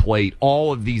contemplate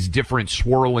all of these different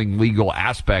swirling legal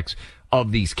aspects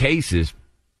of these cases.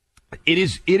 It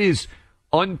is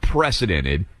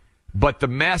unprecedented, but the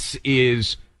mess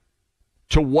is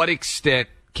to what extent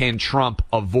can Trump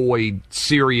avoid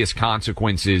serious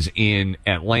consequences in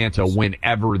Atlanta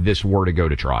whenever this were to go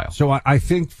to trial? So I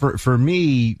think for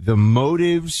me, the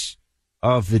motives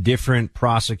of the different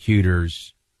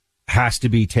prosecutors has to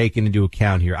be taken into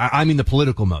account here. I mean the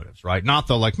political motives, right? Not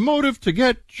the motive to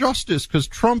get justice because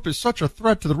Trump is such a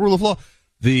threat to the rule of law.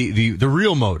 The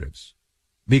real motives,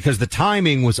 because the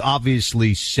timing was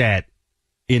obviously set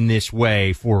in this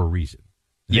way for a reason.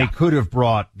 They could have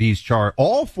brought these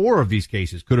all four of these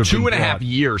cases could have been 2.5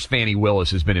 years. Fani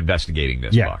Willis has been investigating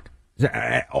this, Buck.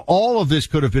 All of this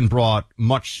could have been brought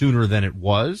much sooner than it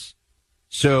was.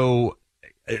 So,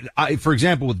 for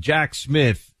example, with Jack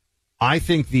Smith, I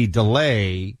think the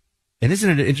delay, and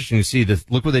isn't it interesting to see this?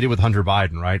 Look what they did with Hunter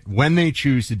Biden, right? When they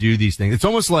choose to do these things, it's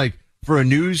almost like for a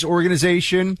news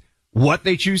organization, what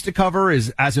they choose to cover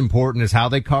is as important as how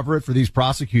they cover it for these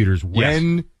prosecutors.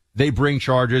 When they bring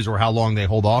charges or how long they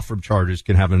hold off from charges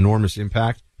can have an enormous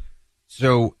impact.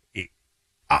 So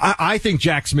I think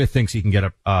Jack Smith thinks he can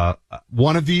get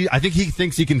one of these. I think he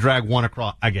thinks he can drag one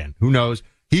across. Again, who knows?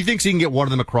 He thinks he can get one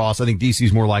of them across. I think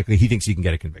DC's more likely. He thinks he can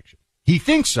get a conviction. He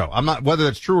thinks so. I'm not, whether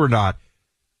that's true or not.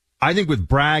 I think with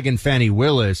Bragg and Fani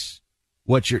Willis,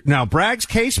 now Bragg's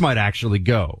case might actually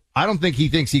go. I don't think he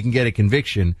thinks he can get a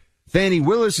conviction. Fani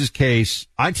Willis's case,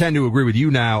 I tend to agree with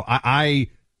you now. I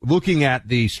looking at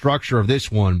the structure of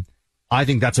this one, I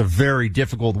think that's a very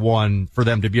difficult one for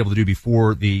them to be able to do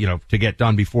before to get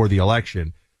done before the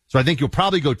election. So I think you'll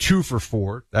probably go 2 for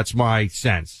 4. That's my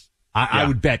sense. I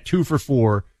would bet 2 for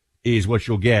 4 is what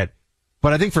you'll get.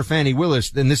 But I think for Fani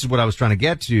Willis, and this is what I was trying to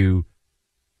get to,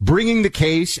 bringing the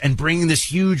case and bringing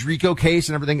this huge RICO case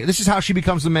and everything, this is how she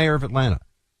becomes the mayor of Atlanta.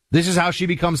 This is how she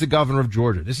becomes the governor of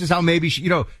Georgia. This is how maybe she,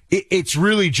 it's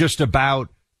really just about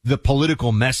the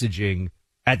political messaging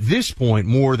at this point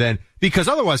more than, because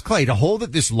otherwise, Clay, to hold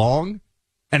it this long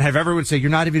and have everyone say you're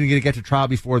not even going to get to trial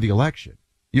before the election.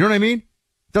 You know what I mean?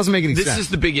 It doesn't make any sense. This is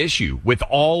the big issue with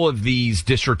all of these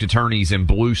district attorneys in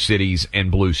blue cities and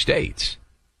blue states.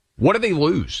 What do they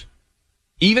lose?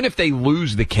 Even if they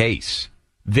lose the case,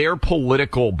 their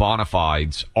political bona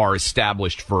fides are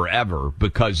established forever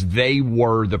because they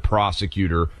were the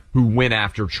prosecutor who went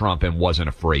after Trump and wasn't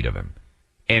afraid of him.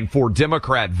 And for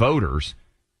Democrat voters,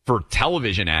 for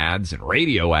television ads and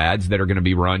radio ads that are going to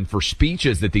be run, for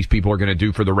speeches that these people are going to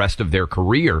do for the rest of their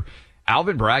career,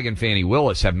 Alvin Bragg and Fani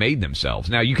Willis have made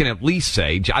themselves. Now, you can at least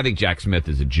say, I think Jack Smith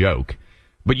is a joke,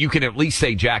 but you can at least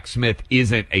say Jack Smith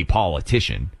isn't a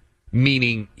politician.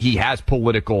 Meaning he has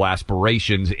political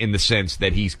aspirations in the sense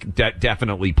that he's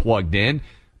definitely plugged in,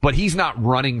 but he's not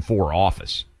running for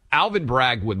office. Alvin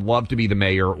Bragg would love to be the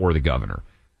mayor or the governor.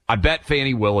 I bet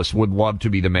Fani Willis would love to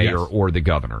be the mayor or the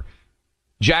governor.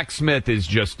 Jack Smith is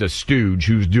just a stooge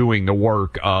who's doing the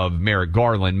work of Merrick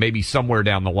Garland. Maybe somewhere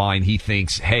down the line he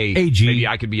thinks, hey, AG. maybe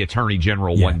I could be attorney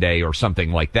general one day or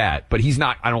something like that. But he's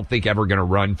not, I don't think, ever going to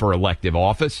run for elective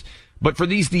office. But for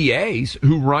these DAs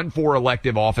who run for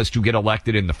elective office to get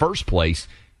elected in the first place,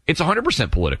 it's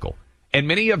 100% political. And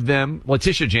many of them,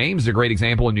 Letitia James is a great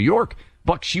example in New York,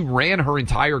 Buck, she ran her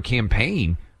entire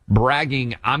campaign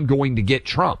bragging, I'm going to get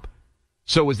Trump.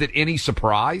 So is it any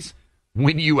surprise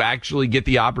when you actually get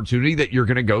the opportunity that you're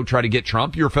going to go try to get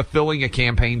Trump? You're fulfilling a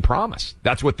campaign promise.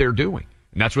 That's what they're doing.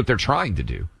 And that's what they're trying to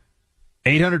do.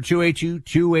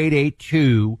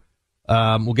 800-282-2882.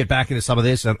 We'll get back into some of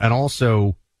this. And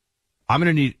also, I'm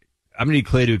going to need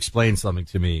Clay to explain something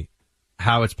to me,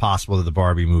 how it's possible that the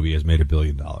Barbie movie has made $1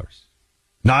 billion.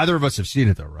 Neither of us have seen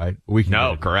it, though, right? We can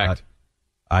No, correct.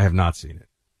 I have not seen it.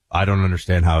 I don't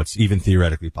understand how it's even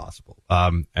theoretically possible,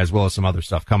 as well as some other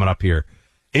stuff coming up here.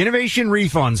 Innovation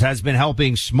Refunds has been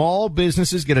helping small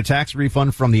businesses get a tax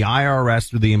refund from the IRS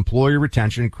through the Employee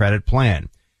Retention Credit Plan.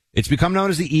 It's become known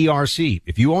as the ERC.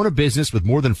 If you own a business with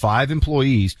more than 5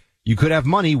 employees, you could have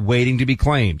money waiting to be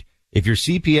claimed. If your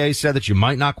CPA said that you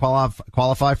might not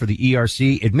qualify for the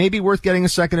ERC, it may be worth getting a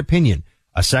second opinion.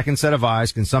 A second set of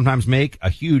eyes can sometimes make a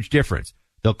huge difference.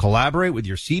 They'll collaborate with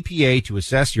your CPA to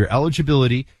assess your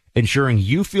eligibility, ensuring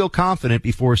you feel confident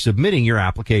before submitting your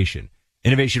application.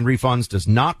 Innovation Refunds does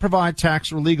not provide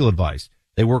tax or legal advice.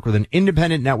 They work with an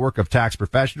independent network of tax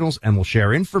professionals and will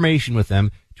share information with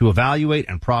them to evaluate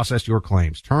and process your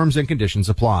claims. Terms and conditions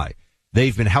apply.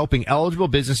 They've been helping eligible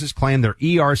businesses claim their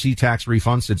ERC tax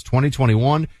refund since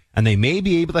 2021, and they may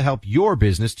be able to help your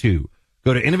business too.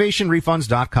 Go to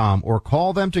innovationrefunds.com or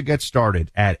call them to get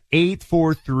started at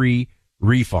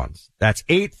 843-REFUNDS. That's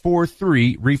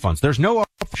 843-REFUNDS. There's no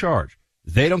charge.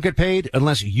 They don't get paid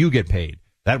unless you get paid.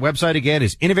 That website again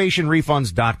is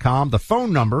innovationrefunds.com. The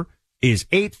phone number is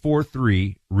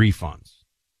 843-REFUNDS.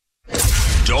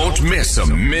 Don't miss a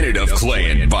minute of Clay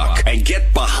and Buck and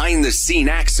get behind-the-scene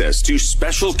access to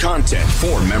special content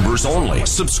for members only.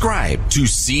 Subscribe to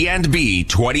C&B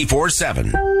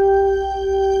 24/7.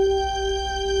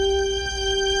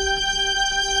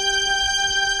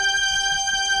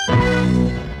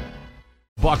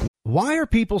 Buck, why are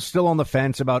people still on the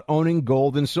fence about owning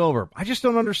gold and silver? I just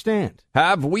don't understand.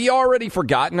 have we already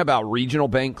forgotten about regional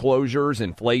bank closures,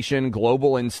 inflation,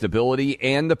 global instability,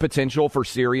 and the potential for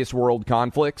serious world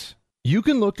conflicts? You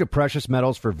can look to precious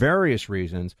metals for various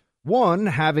reasons. 1,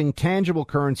 having tangible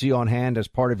currency on hand as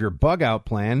part of your bug-out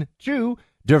plan. 2,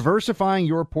 diversifying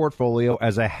your portfolio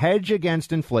as a hedge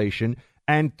against inflation.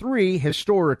 And 3,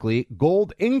 historically,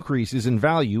 gold increases in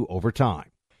value over time.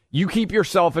 You keep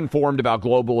yourself informed about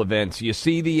global events. You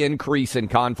see the increase in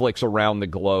conflicts around the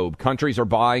globe. Countries are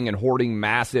buying and hoarding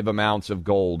massive amounts of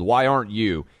gold. Why aren't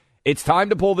you? It's time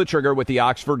to pull the trigger with the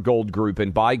Oxford Gold Group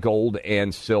and buy gold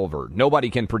and silver. Nobody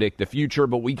can predict the future,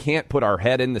 but we can't put our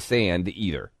head in the sand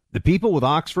either. The people with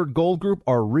Oxford Gold Group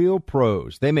are real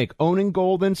pros. They make owning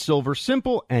gold and silver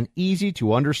simple and easy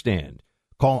to understand.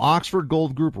 Call Oxford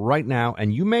Gold Group right now,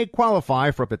 and you may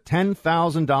qualify for up to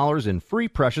 $10,000 in free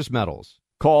precious metals.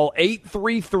 Call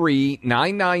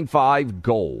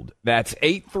 833-995-GOLD. That's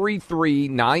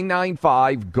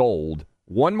 833-995-GOLD.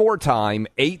 One more time,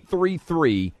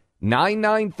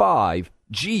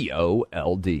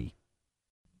 833-995-GOLD.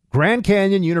 Grand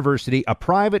Canyon University, a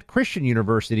private Christian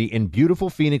university in beautiful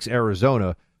Phoenix,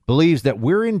 Arizona, believes that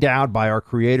we're endowed by our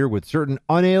Creator with certain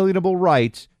unalienable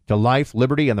rights to life,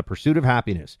 liberty, and the pursuit of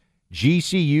happiness.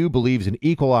 GCU believes in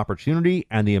equal opportunity,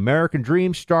 and the American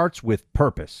dream starts with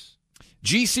purpose.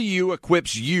 GCU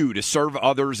equips you to serve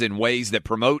others in ways that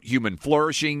promote human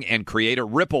flourishing and create a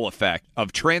ripple effect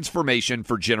of transformation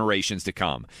for generations to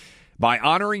come. By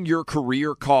honoring your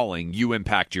career calling, you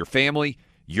impact your family,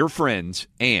 your friends,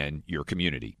 and your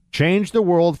community. Change the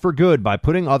world for good by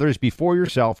putting others before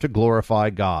yourself to glorify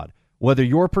God. Whether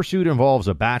your pursuit involves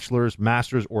a bachelor's,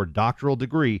 master's, or doctoral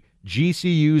degree,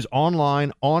 GCU's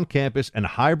online, on-campus, and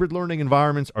hybrid learning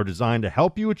environments are designed to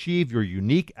help you achieve your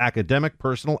unique academic,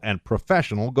 personal, and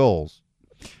professional goals.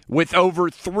 With over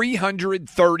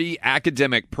 330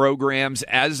 academic programs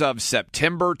as of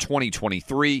September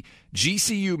 2023,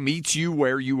 GCU meets you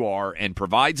where you are and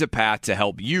provides a path to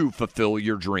help you fulfill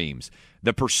your dreams.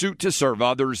 The pursuit to serve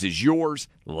others is yours.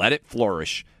 Let it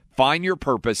flourish. Find your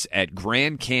purpose at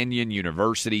Grand Canyon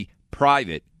University,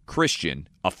 private, Christian,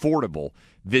 affordable.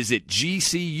 Visit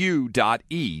gcu.edu.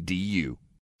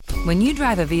 When you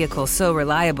drive a vehicle so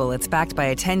reliable it's backed by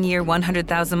a 10-year,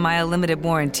 100,000-mile limited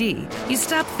warranty, you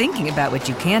stop thinking about what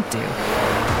you can't do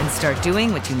and start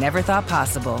doing what you never thought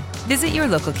possible. Visit your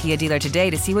local Kia dealer today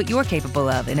to see what you're capable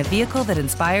of in a vehicle that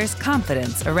inspires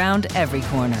confidence around every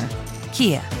corner.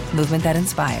 Kia, movement that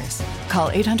inspires.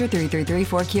 Call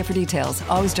 800-333-4KIA for details.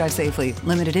 Always drive safely.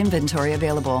 Limited inventory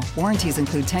available. Warranties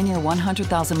include 10-year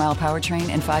 100,000-mile powertrain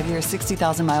and 5-year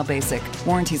 60,000-mile basic.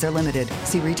 Warranties are limited.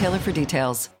 See retailer for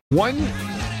details. One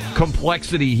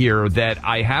complexity here that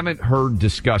I haven't heard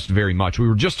discussed very much. We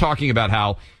were just talking about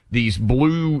how these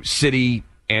blue city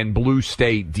and blue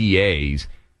state DAs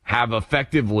have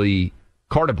effectively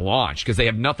carte blanche because they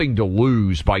have nothing to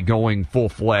lose by going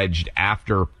full-fledged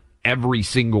after every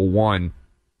single one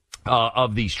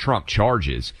of these Trump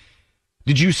charges.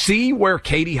 Did you see where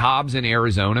Katie Hobbs in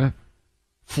Arizona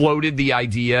floated the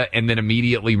idea and then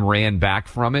immediately ran back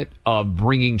from it of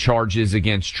bringing charges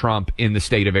against Trump in the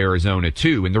state of Arizona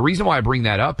too? And the reason why I bring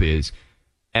that up is,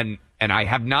 and I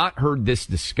have not heard this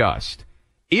discussed,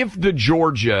 if the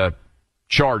Georgia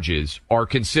charges are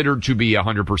considered to be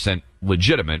 100%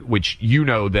 legitimate, which you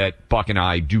know that Buck and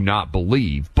I do not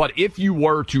believe, but if you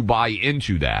were to buy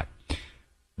into that,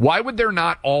 why would there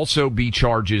not also be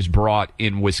charges brought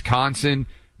in Wisconsin,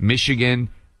 Michigan,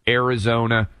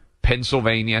 Arizona,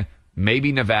 Pennsylvania,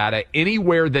 maybe Nevada,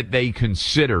 anywhere that they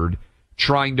considered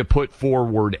trying to put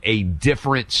forward a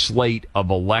different slate of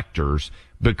electors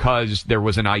because there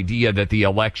was an idea that the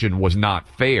election was not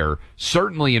fair?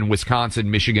 Certainly in Wisconsin,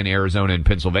 Michigan, Arizona, and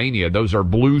Pennsylvania, those are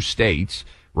blue states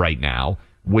right now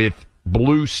with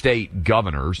blue state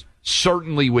governors,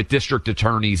 certainly with district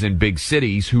attorneys in big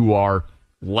cities who are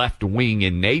left-wing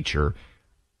in nature.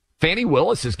 Fani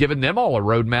Willis has given them all a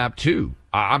roadmap, too.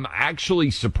 I'm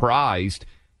actually surprised,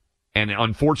 and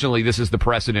unfortunately this is the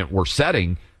precedent we're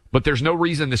setting, but there's no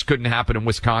reason this couldn't happen in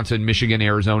Wisconsin, Michigan,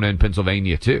 Arizona, and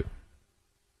Pennsylvania, too.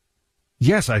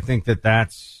 Yes, I think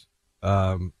that's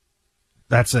a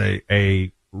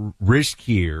risk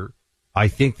here. I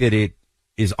think that it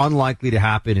is unlikely to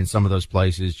happen in some of those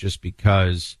places just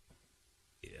because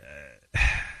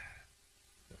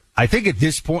I think at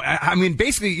this point, I mean,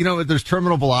 basically, you know, there's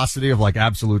terminal velocity of like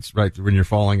absolutes, right? When you're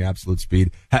falling absolute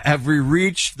speed. Have we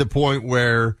reached the point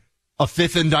where a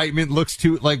fifth indictment looks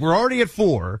too, like we're already at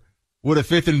 4. Would a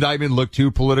fifth indictment look too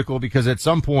political? Because at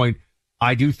some point,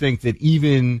 I do think that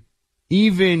even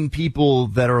people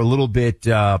that are a little bit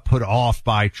put off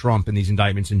by Trump and these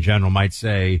indictments in general might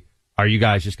say, are you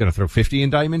guys just going to throw 50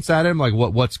 indictments at him? Like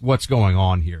what's going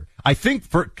on here? I think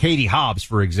for Katie Hobbs,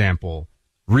 for example,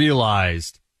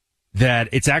 realized that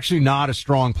it's actually not a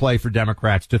strong play for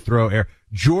Democrats to throw air.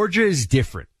 Georgia is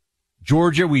different.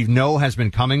 Georgia, we know, has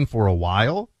been coming for a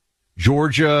while.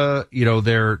 Georgia, you know,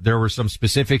 there were some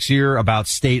specifics here about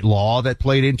state law that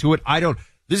played into it.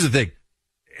 This is the thing.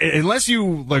 Unless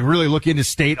you like really look into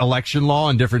state election law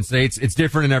in different states, it's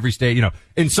different in every state. You know,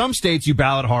 in some states you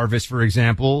ballot harvest, for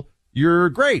example, you're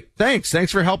great. Thanks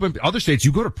for helping. Other states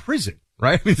you go to prison,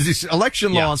 right? I mean, these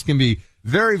election laws can be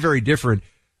very, very different.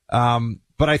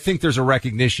 But I think there's a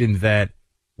recognition that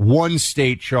one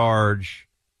state charge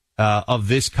of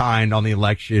this kind on the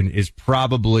election is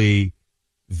probably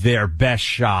their best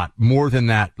shot. More than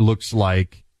that looks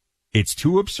like it's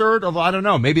too absurd. Although I don't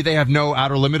know. Maybe they have no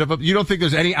outer limit of. You don't think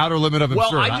there's any outer limit of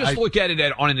absurd? Well, I just look at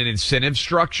it on an incentive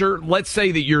structure. Let's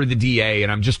say that you're the DA,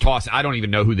 and I'm just tossing. I don't even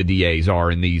know who the DAs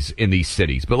are in these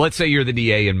cities. But let's say you're the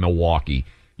DA in Milwaukee.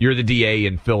 You're the DA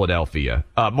in Philadelphia.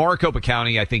 Maricopa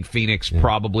County, I think Phoenix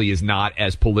probably is not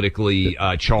as politically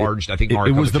charged. I think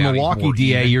Maricopa it was the County Milwaukee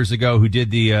DA years ago who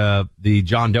did the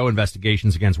John Doe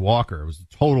investigations against Walker. It was a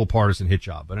total partisan hit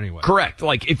job. But anyway. Correct.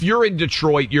 Like if you're in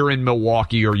Detroit, you're in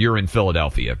Milwaukee, or you're in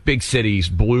Philadelphia. Big cities,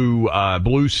 blue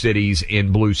cities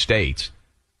in blue states.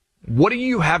 What do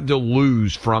you have to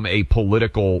lose from a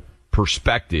political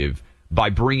perspective by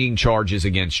bringing charges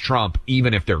against Trump,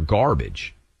 even if they're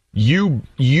garbage?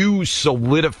 You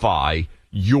solidify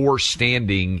your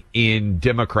standing in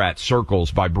Democrat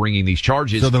circles by bringing these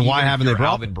charges. So then why haven't they brought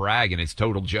Alvin Bragg and it's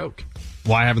total joke?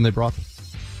 Why haven't they brought them?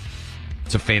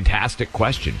 It's a fantastic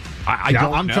question.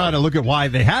 I'm trying to look at why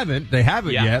they haven't. They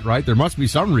haven't yet, right? There must be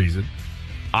some reason.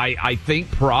 I think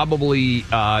probably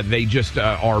they just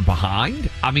are behind.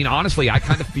 I mean, honestly, I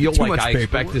kind of feel like I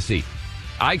expect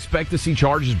to see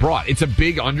charges brought. It's a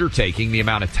big undertaking, the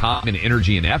amount of time and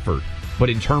energy and effort. But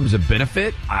in terms of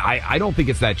benefit, I don't think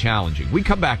it's that challenging. We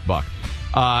come back, Buck.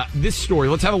 This story,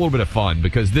 let's have a little bit of fun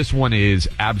because this one is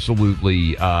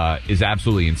absolutely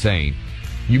insane.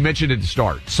 You mentioned at the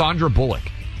start, Sandra Bullock.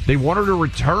 They want her to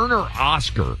return her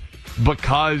Oscar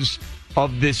because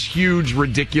of this huge,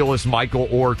 ridiculous Michael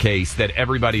Oher case that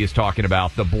everybody is talking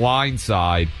about. The Blind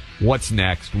Side. What's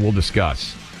next? We'll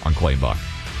discuss on Clay and Buck.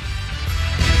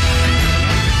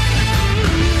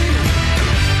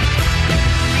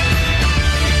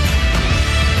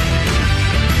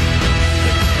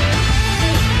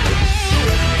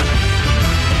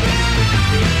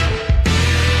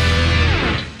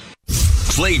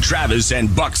 Travis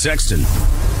and Buck Sexton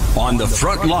on the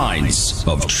front lines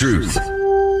of truth.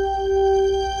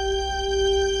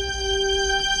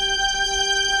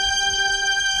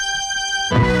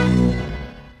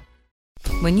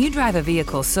 When you drive a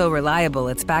vehicle so reliable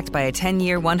it's backed by a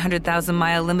 10-year,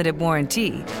 100,000-mile limited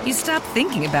warranty, you stop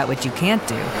thinking about what you can't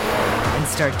do and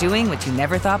start doing what you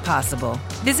never thought possible.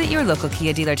 Visit your local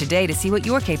Kia dealer today to see what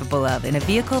you're capable of in a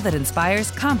vehicle that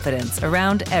inspires confidence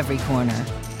around every corner.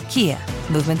 Kia,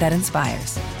 movement that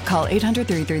inspires. Call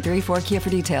 800-333-4KIA for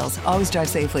details. Always drive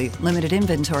safely. Limited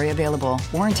inventory available.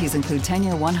 Warranties include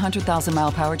 10-year,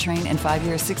 100,000-mile powertrain and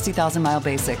 5-year, 60,000-mile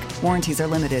basic. Warranties are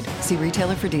limited. See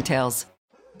retailer for details.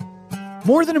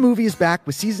 More Than a Movie is back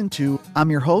with Season 2. I'm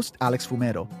your host, Alex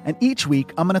Fumero, and each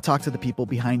week I'm going to talk to the people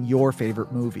behind your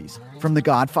favorite movies. From The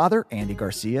Godfather, Andy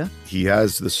Garcia. He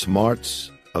has the smarts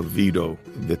of Vito,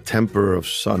 the temper of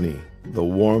Sonny, the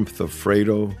warmth of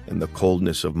Fredo, and the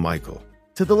coldness of Michael.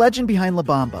 To the legend behind La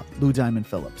Bamba, Lou Diamond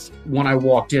Phillips. When I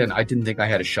walked in, I didn't think I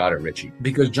had a shot at Richie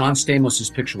because John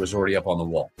Stamos' picture was already up on the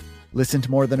wall. Listen to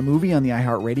More Than a Movie on the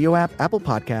iHeartRadio app, Apple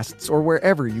Podcasts, or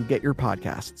wherever you get your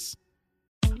podcasts.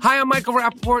 Hi, I'm Michael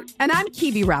Rappaport. And I'm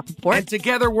Kibi Rappaport. And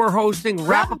together we're hosting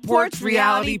Rappaport's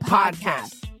Reality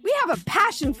Podcast. We have a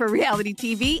passion for reality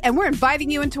TV, and we're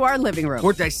inviting you into our living room.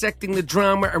 We're dissecting the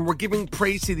drama, and we're giving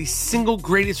praise to the single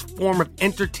greatest form of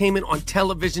entertainment on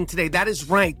television today. That is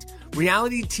right.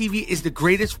 Reality TV is the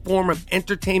greatest form of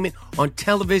entertainment on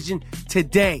television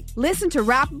today. Listen to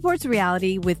Rappaport's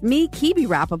Reality with me, Kibi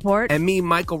Rappaport. And me,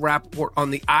 Michael Rappaport, on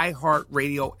the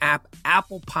iHeartRadio app,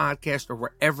 Apple Podcast, or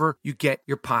wherever you get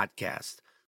your podcast.